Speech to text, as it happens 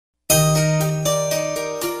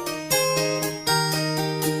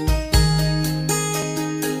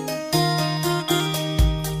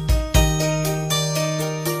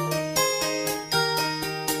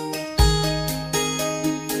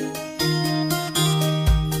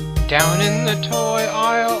Down in the toy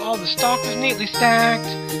aisle, all the stock was neatly stacked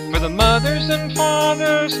for the mothers and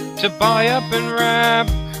fathers to buy up and wrap.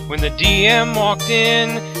 When the DM walked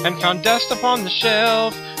in and found dust upon the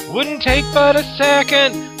shelf, wouldn't take but a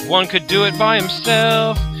second, one could do it by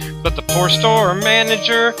himself. But the poor store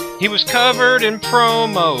manager, he was covered in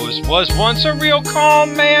promos, was once a real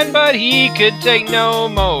calm man, but he could take no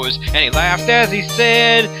mo's. And he laughed as he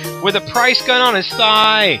said, with a price gun on his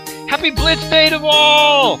thigh, "Happy Blitz Day to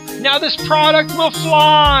all! Now this product will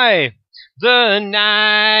fly!" The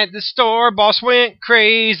night the store boss went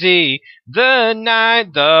crazy, the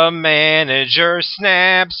night the manager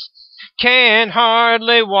snaps, can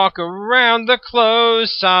hardly walk around the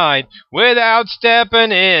clothes side without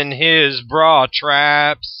stepping in his bra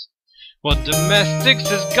traps. Well,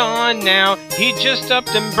 domestics is gone now, he just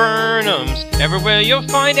upped in Burnham's. Everywhere you'll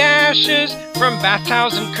find ashes from bath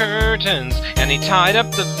towels and curtains. And he tied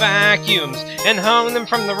up the vacuums and hung them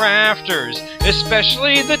from the rafters,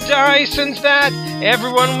 especially the Dysons that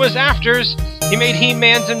everyone was afters. He made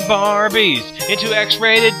He-Mans and Barbies into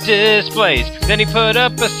X-rated displays. Then he put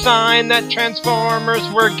up a sign that Transformers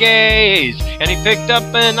were gays. And he picked up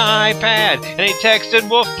an iPad and he texted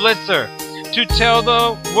Wolf Blitzer to tell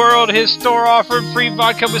the world his store offered free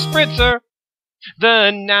vodka with spritzer.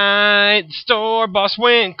 The night the store boss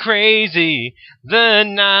went crazy, the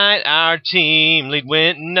night our team lead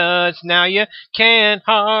went nuts. Now you can't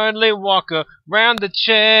hardly walk around the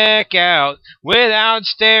checkout without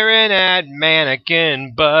staring at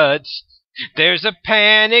mannequin butts. There's a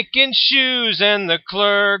panic in shoes and the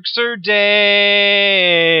clerks are dazed.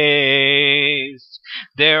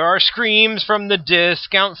 There are screams from the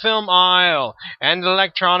discount film aisle, and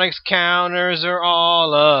electronics counters are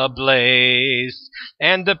all ablaze.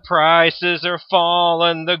 And the prices are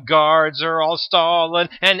falling, the guards are all stalling,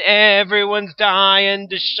 and everyone's dying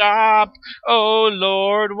to shop. Oh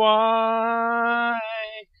Lord, why?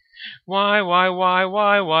 Why?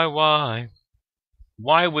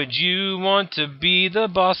 Why would you want to be the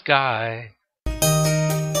boss guy?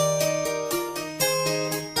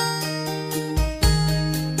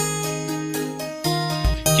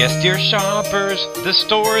 Yes, dear shoppers, the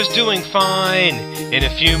store is doing fine. In a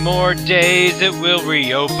few more days it will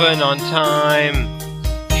reopen on time.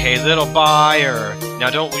 Hey little buyer, now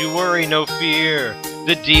don't you worry, no fear.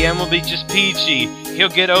 The DM will be just peachy, he'll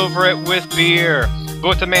get over it with beer. But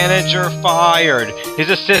with the manager fired, his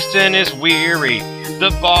assistant is weary. The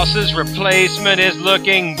boss's replacement is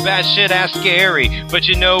looking batshit ass scary. But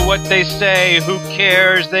you know what they say, who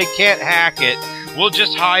cares, they can't hack it. We'll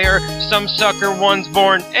just hire some sucker ones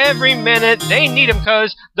born every minute. They need 'em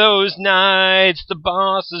 'cause those nights the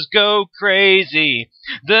bosses go crazy.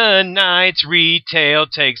 The nights retail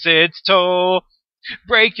takes its toll.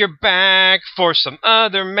 Break your back for some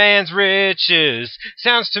other man's riches.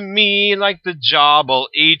 Sounds to me like the job'll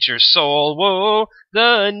eat your soul. Whoa,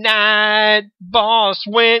 the night boss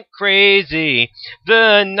went crazy.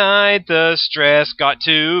 The night the stress got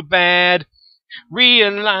too bad.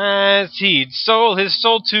 Realized he'd sold his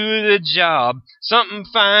soul to the job. Something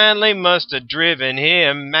finally must have driven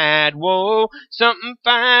him mad. Whoa, something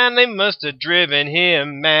finally must have driven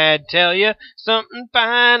him mad. Tell ya, something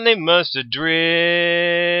finally must have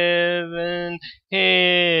driven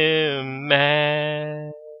him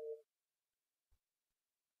mad.